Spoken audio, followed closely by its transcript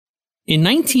In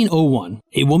 1901,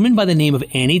 a woman by the name of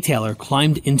Annie Taylor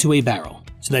climbed into a barrel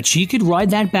so that she could ride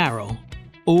that barrel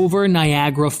over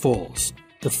Niagara Falls,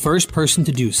 the first person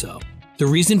to do so. The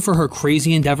reason for her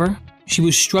crazy endeavor? She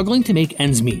was struggling to make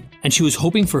ends meet, and she was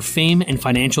hoping for fame and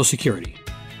financial security.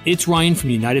 It's Ryan from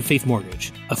United Faith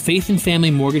Mortgage, a faith and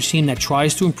family mortgage team that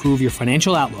tries to improve your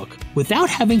financial outlook without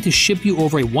having to ship you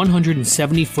over a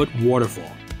 170-foot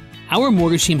waterfall. Our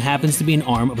mortgage team happens to be an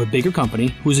arm of a bigger company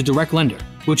who is a direct lender,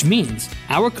 which means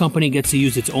our company gets to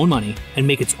use its own money and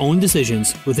make its own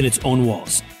decisions within its own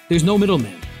walls. There's no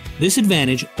middleman. This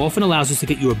advantage often allows us to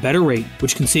get you a better rate,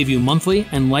 which can save you monthly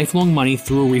and lifelong money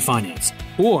through a refinance,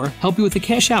 or help you with a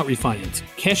cash-out refinance,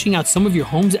 cashing out some of your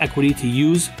home's equity to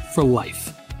use for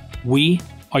life. We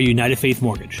are United Faith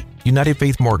Mortgage. United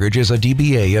Faith Mortgage is a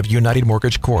DBA of United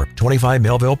Mortgage Corp., 25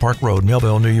 Melville Park Road,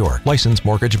 Melville, New York. Licensed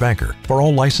mortgage banker. For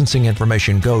all licensing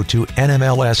information, go to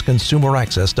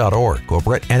nmlsconsumeraccess.org.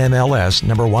 Corporate NMLS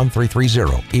number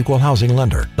 1330. Equal housing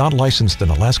lender. Not licensed in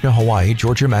Alaska, Hawaii,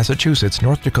 Georgia, Massachusetts,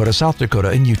 North Dakota, South Dakota,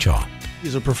 and Utah.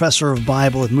 He's a professor of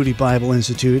Bible at Moody Bible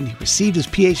Institute, and he received his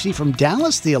PhD from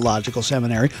Dallas Theological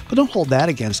Seminary, but don't hold that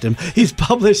against him. He's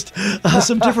published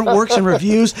some different works and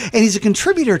reviews, and he's a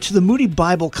contributor to the Moody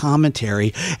Bible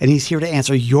Commentary, and he's here to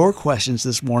answer your questions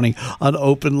this morning on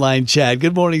Open Line Chat.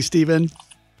 Good morning, Stephen.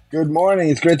 Good morning.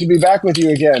 It's great to be back with you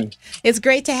again. It's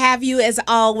great to have you as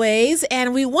always.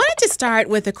 And we wanted to start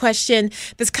with a question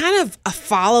that's kind of a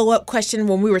follow-up question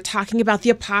when we were talking about the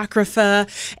Apocrypha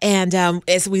and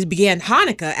as we began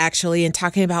Hanukkah, actually, and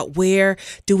talking about where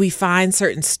do we find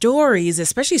certain stories,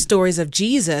 especially stories of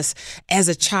Jesus as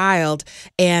a child.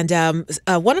 And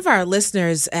one of our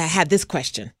listeners had this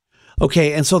question.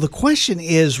 Okay, and so the question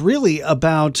is really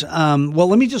about, well,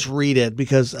 let me just read it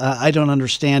because I don't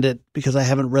understand it because I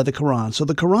haven't read the Quran. So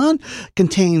the Quran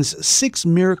contains 6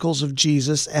 miracles of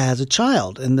Jesus as a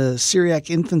child, and the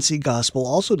Syriac Infancy Gospel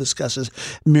also discusses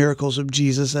miracles of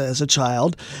Jesus as a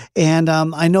child. And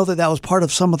I know that was part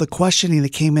of some of the questioning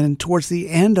that came in towards the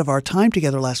end of our time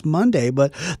together last Monday.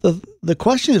 But the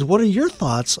question is, what are your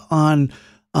thoughts on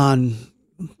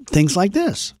things like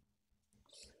this?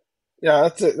 Yeah,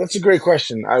 that's a great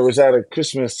question. I was at a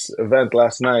Christmas event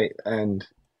last night, and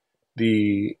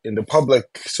in the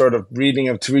public sort of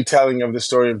retelling of the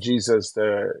story of Jesus,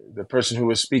 the person who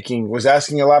was speaking was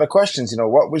asking a lot of questions. You know,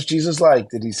 what was Jesus like?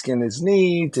 Did he skin his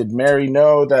knee? Did Mary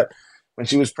know that when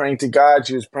she was praying to God,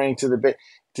 she was praying to the baby?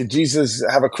 Did Jesus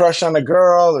have a crush on a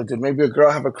girl, or did maybe a girl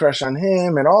have a crush on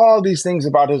him? And all these things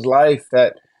about his life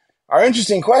that are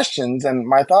interesting questions. And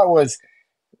my thought was,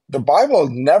 the Bible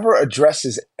never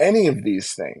addresses any of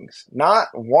these things, not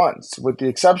once, with the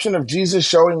exception of Jesus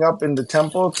showing up in the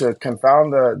temple to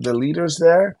confound the leaders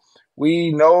there.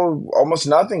 We know almost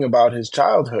nothing about his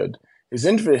childhood, his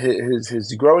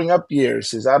growing up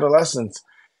years, his adolescence.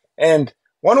 And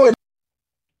one way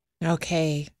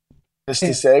is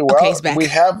to say, well,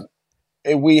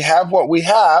 we have what we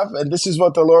have, and this is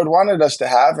what the Lord wanted us to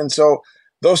have. And so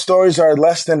those stories are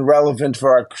less than relevant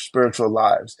for our spiritual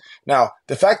lives. Now,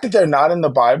 the fact that they're not in the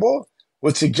Bible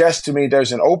would suggest to me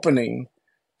there's an opening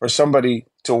for somebody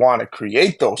to want to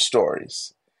create those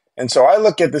stories. And so I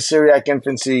look at the Syriac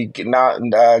Infancy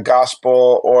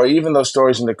Gospel or even those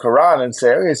stories in the Quran and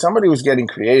say, okay, somebody was getting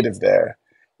creative there.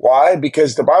 Why?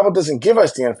 Because the Bible doesn't give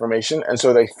us the information, and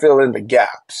so they fill in the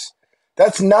gaps.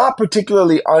 That's not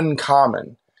particularly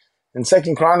uncommon. In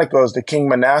 2 Chronicles, the king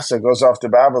Manasseh goes off to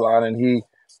Babylon, and he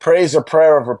prays a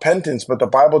prayer of repentance, but the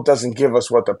Bible doesn't give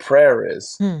us what the prayer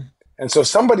is. And so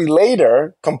somebody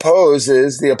later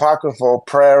composes the apocryphal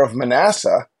prayer of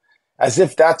Manasseh as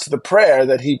if that's the prayer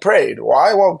that he prayed.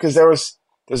 Why? Well, because there's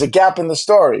a gap in the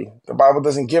story. The Bible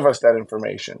doesn't give us that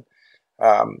information.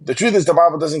 The truth is the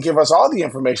Bible doesn't give us all the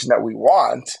information that we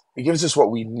want. It gives us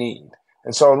what we need.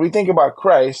 And so when we think about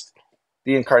Christ,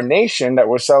 the incarnation that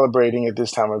we're celebrating at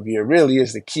this time of year really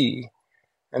is the key.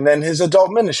 And then his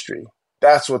adult ministry.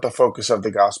 That's what the focus of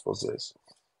the Gospels is.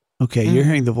 Okay, you're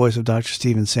hearing the voice of Dr.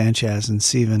 Stephen Sanchez. And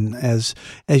Stephen, as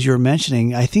you're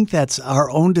mentioning, I think that's our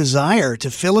own desire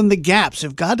to fill in the gaps.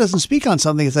 If God doesn't speak on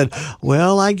something, he said,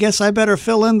 well, I guess I better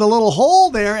fill in the little hole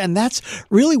there. And that's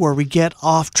really where we get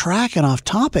off track and off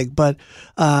topic. But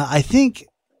I think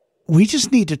we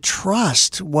just need to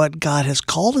trust what God has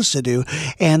called us to do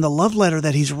and the love letter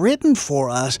that he's written for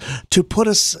us to put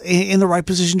us in the right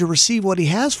position to receive what he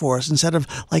has for us, instead of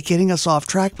like getting us off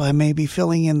track by maybe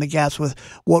filling in the gaps with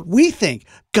what we think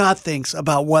God thinks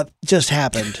about what just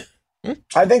happened.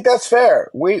 I think that's fair.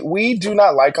 We do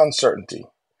not like uncertainty.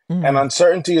 And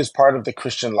uncertainty is part of the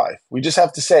Christian life. We just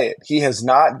have to say it. He has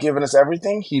not given us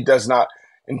everything. He does not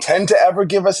intend to ever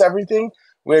give us everything.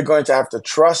 We're going to have to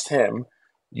trust him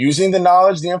using the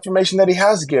knowledge, the information that he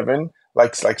has given,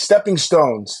 like stepping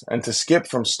stones, and to skip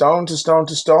from stone to stone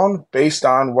to stone based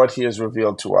on what he has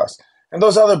revealed to us. And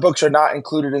those other books are not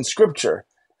included in Scripture.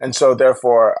 And so,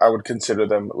 therefore, I would consider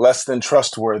them less than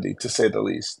trustworthy, to say the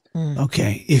least.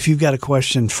 Okay. If you've got a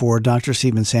question for Dr.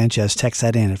 Stephen Sanchez, text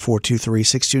that in at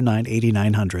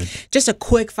 423-629-8900. Just a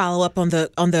quick follow-up on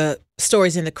the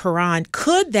stories in the Quran.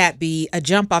 Could that be a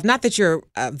jump-off? Not that you're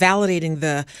validating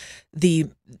the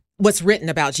what's written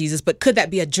about Jesus, but could that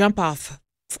be a jump-off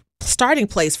starting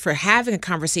place for having a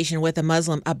conversation with a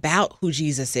Muslim about who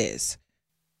Jesus is?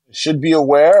 Should be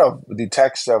aware of the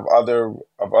texts of other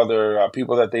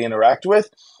people that they interact with,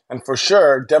 and for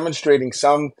sure demonstrating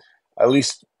some, at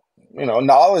least,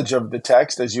 knowledge of the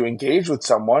text as you engage with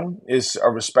someone is a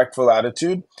respectful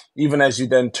attitude, even as you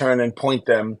then turn and point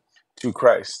them to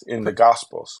Christ in the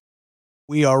Gospels.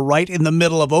 We are right in the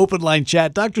middle of Open Line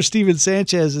Chat. Dr. Stephen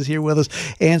Sanchez is here with us,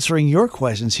 answering your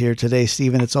questions here today.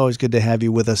 Stephen, it's always good to have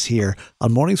you with us here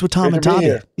on Mornings with Tom and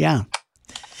Tommy. Yeah.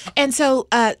 And so,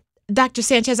 Dr.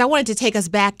 Sanchez, I wanted to take us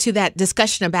back to that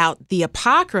discussion about the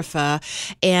Apocrypha,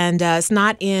 and it's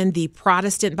not in the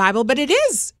Protestant Bible, but it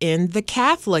is in the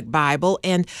Catholic Bible.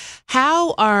 And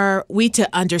how are we to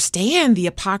understand the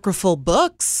apocryphal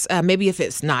books? Maybe if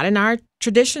it's not in our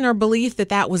tradition or belief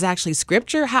that was actually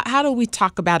Scripture, how do we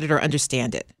talk about it or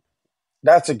understand it?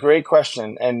 That's a great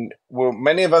question. And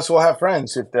many of us will have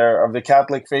friends, if they're of the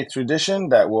Catholic faith tradition,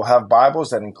 that will have Bibles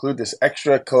that include this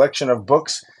extra collection of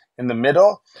books in the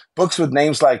middle, books with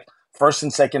names like First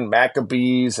and Second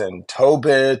Maccabees and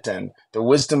Tobit and the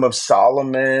Wisdom of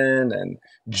Solomon and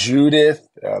Judith,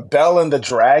 Belle and the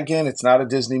Dragon. It's not a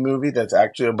Disney movie. That's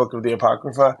actually a book of the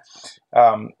Apocrypha.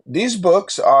 These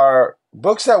books are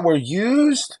books that were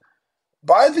used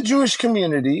by the Jewish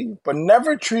community, but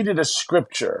never treated as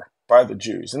Scripture by the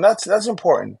Jews. And that's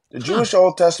important. The Jewish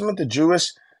Old Testament, the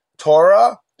Jewish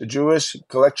Torah, the Jewish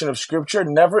collection of Scripture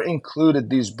never included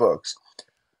these books.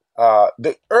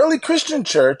 The early Christian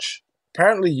church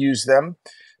apparently used them,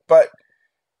 but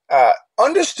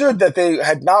understood that they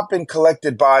had not been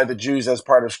collected by the Jews as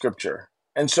part of Scripture.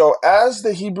 And so as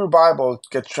the Hebrew Bible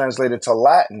gets translated to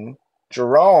Latin,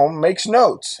 Jerome makes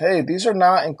notes. Hey, these are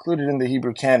not included in the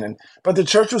Hebrew canon, but the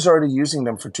church was already using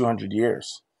them for 200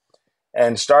 years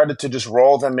and started to just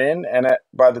roll them in. And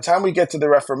by the time we get to the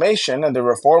Reformation and the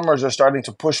reformers are starting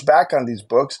to push back on these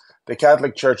books, the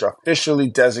Catholic Church officially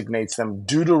designates them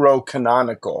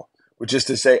deuterocanonical, which is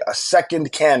to say a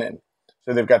second canon.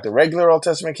 So they've got the regular Old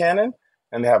Testament canon,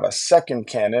 and they have a second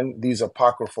canon, these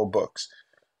apocryphal books.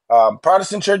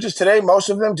 Protestant churches today, most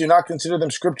of them do not consider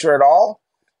them Scripture at all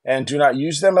and do not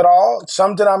use them at all.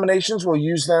 Some denominations will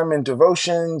use them in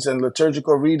devotions and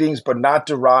liturgical readings, but not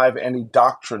derive any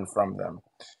doctrine from them.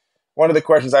 One of the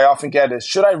questions I often get is,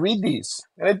 should I read these?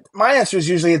 And my answer is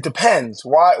usually it depends.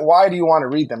 Why do you want to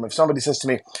read them? If somebody says to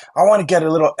me, I want to get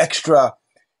a little extra,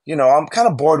 I'm kind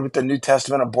of bored with the New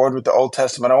Testament, I'm bored with the Old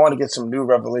Testament, I want to get some new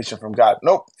revelation from God.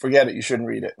 Nope, forget it, you shouldn't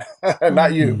read it.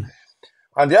 Not you.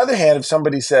 On the other hand, if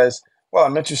somebody says, well,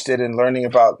 I'm interested in learning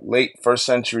about late first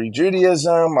century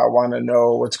Judaism, I want to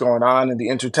know what's going on in the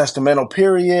intertestamental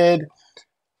period,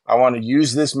 I want to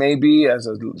use this maybe as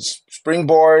a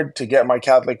springboard to get my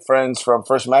Catholic friends from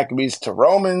First Maccabees to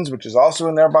Romans, which is also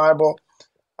in their Bible,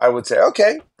 I would say,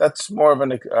 okay, that's more of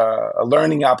a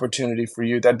learning opportunity for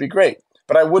you. That'd be great.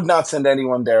 But I would not send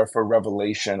anyone there for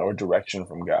revelation or direction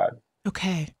from God.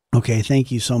 Okay. Okay,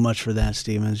 thank you so much for that,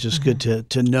 Stephen. It's just good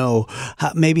to know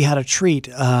maybe how to treat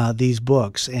these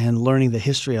books, and learning the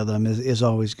history of them is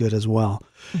always good as well.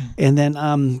 And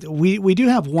then we do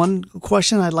have one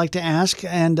question I'd like to ask,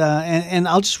 and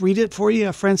I'll just read it for you.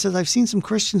 A friend says, I've seen some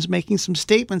Christians making some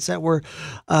statements that were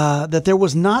that there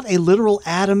was not a literal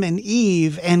Adam and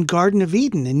Eve and Garden of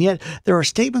Eden, and yet there are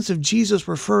statements of Jesus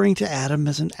referring to Adam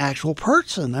as an actual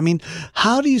person. I mean,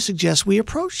 how do you suggest we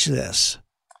approach this?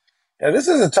 Yeah, this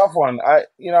is a tough one.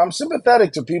 I'm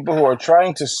sympathetic to people who are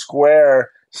trying to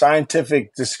square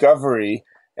scientific discovery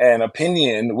and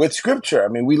opinion with Scripture. I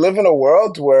mean, we live in a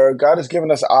world where God has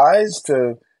given us eyes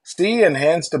to see and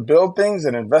hands to build things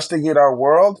and investigate our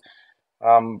world.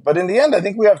 But in the end, I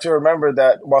think we have to remember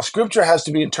that while Scripture has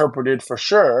to be interpreted for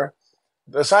sure,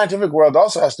 the scientific world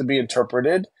also has to be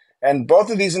interpreted. And both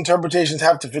of these interpretations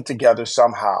have to fit together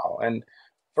somehow. And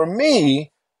for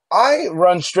me, I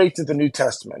run straight to the New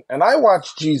Testament, and I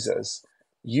watch Jesus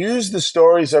use the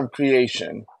stories of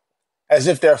creation as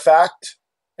if they're fact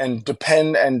and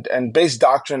depend and base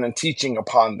doctrine and teaching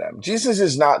upon them. Jesus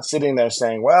is not sitting there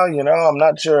saying, well, I'm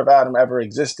not sure if Adam ever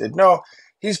existed. No,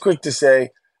 he's quick to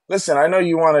say, listen, I know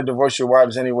you want to divorce your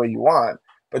wives any way you want,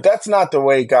 But that's not the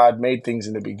way God made things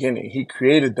in the beginning. He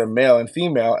created them male and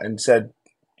female and said,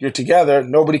 you're together,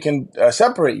 nobody can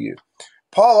separate you.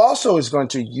 Paul also is going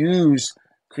to use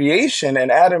creation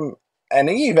and Adam and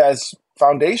Eve as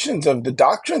foundations of the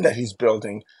doctrine that he's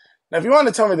building. Now, if you want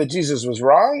to tell me that Jesus was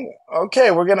wrong,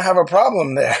 okay, we're going to have a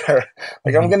problem there.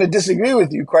 I'm going to disagree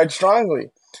with you quite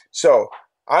strongly. So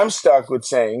I'm stuck with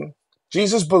saying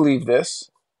Jesus believed this,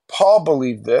 Paul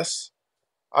believed this.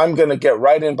 I'm going to get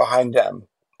right in behind them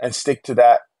and stick to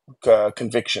that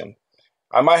conviction.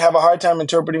 I might have a hard time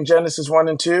interpreting Genesis 1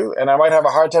 and 2, and I might have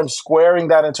a hard time squaring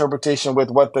that interpretation with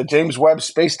what the James Webb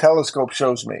Space Telescope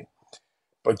shows me.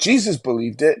 But Jesus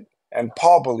believed it, and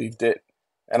Paul believed it,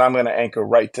 and I'm going to anchor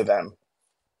right to them.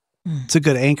 It's a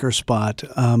good anchor spot.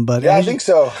 But yeah, I think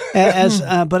so.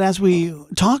 But as we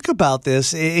talk about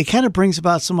this, it kind of brings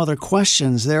about some other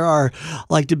questions. There are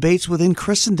like debates within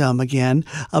Christendom again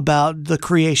about the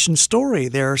creation story.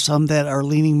 There are some that are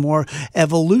leaning more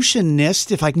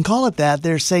evolutionist, if I can call it that.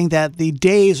 They're saying that the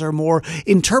days are more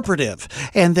interpretive,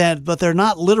 but they're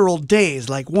not literal days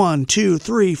like 1, 2,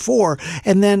 3, 4,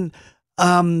 and then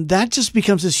that just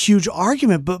becomes this huge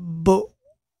argument. But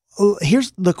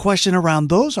here's the question around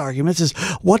those arguments is,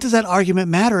 what does that argument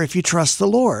matter if you trust the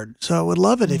Lord? So I would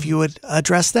love it if you would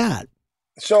address that.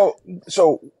 So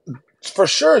for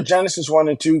sure, Genesis 1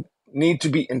 and 2 need to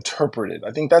be interpreted.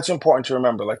 I think that's important to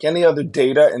remember. Like any other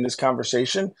data in this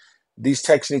conversation, these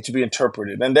texts need to be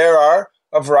interpreted. And there are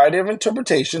a variety of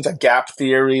interpretations, a gap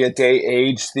theory, a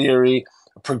day-age theory,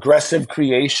 a progressive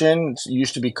creation. It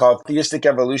used to be called theistic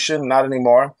evolution, not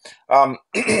anymore.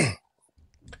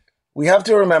 We have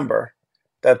to remember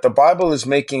that the Bible is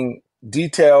making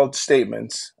detailed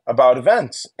statements about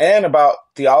events and about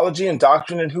theology and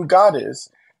doctrine and who God is.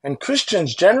 And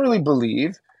Christians generally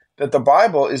believe that the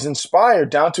Bible is inspired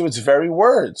down to its very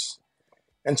words.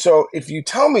 And so if you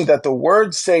tell me that the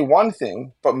words say one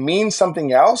thing but mean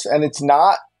something else, and it's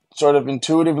not sort of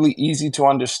intuitively easy to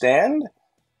understand,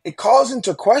 it calls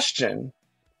into question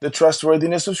the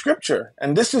trustworthiness of Scripture.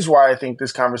 And this is why I think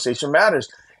this conversation matters.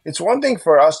 It's one thing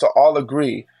for us to all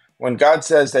agree when God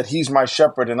says that he's my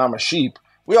shepherd and I'm a sheep.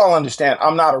 We all understand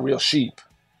I'm not a real sheep,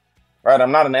 right?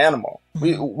 I'm not an animal.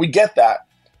 We get that.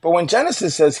 But when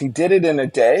Genesis says he did it in a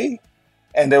day,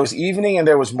 and there was evening and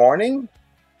there was morning,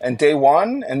 and day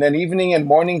 1, and then evening and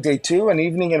morning day 2, and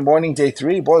evening and morning day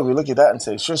 3, boy, we look at that and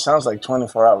say, it sure sounds like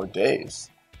 24-hour days.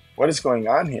 What is going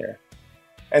on here?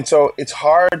 And so it's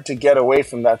hard to get away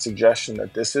from that suggestion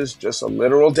that this is just a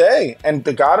literal day. And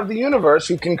the God of the universe,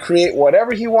 who can create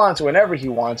whatever he wants, whenever he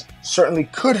wants, certainly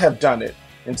could have done it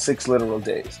in 6 literal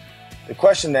days. The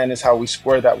question then is how we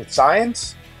square that with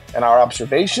science and our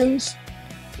observations.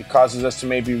 It causes us to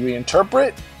maybe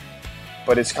reinterpret,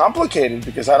 but it's complicated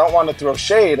because I don't want to throw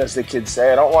shade, as the kids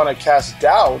say. I don't want to cast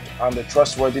doubt on the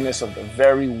trustworthiness of the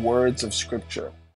very words of Scripture.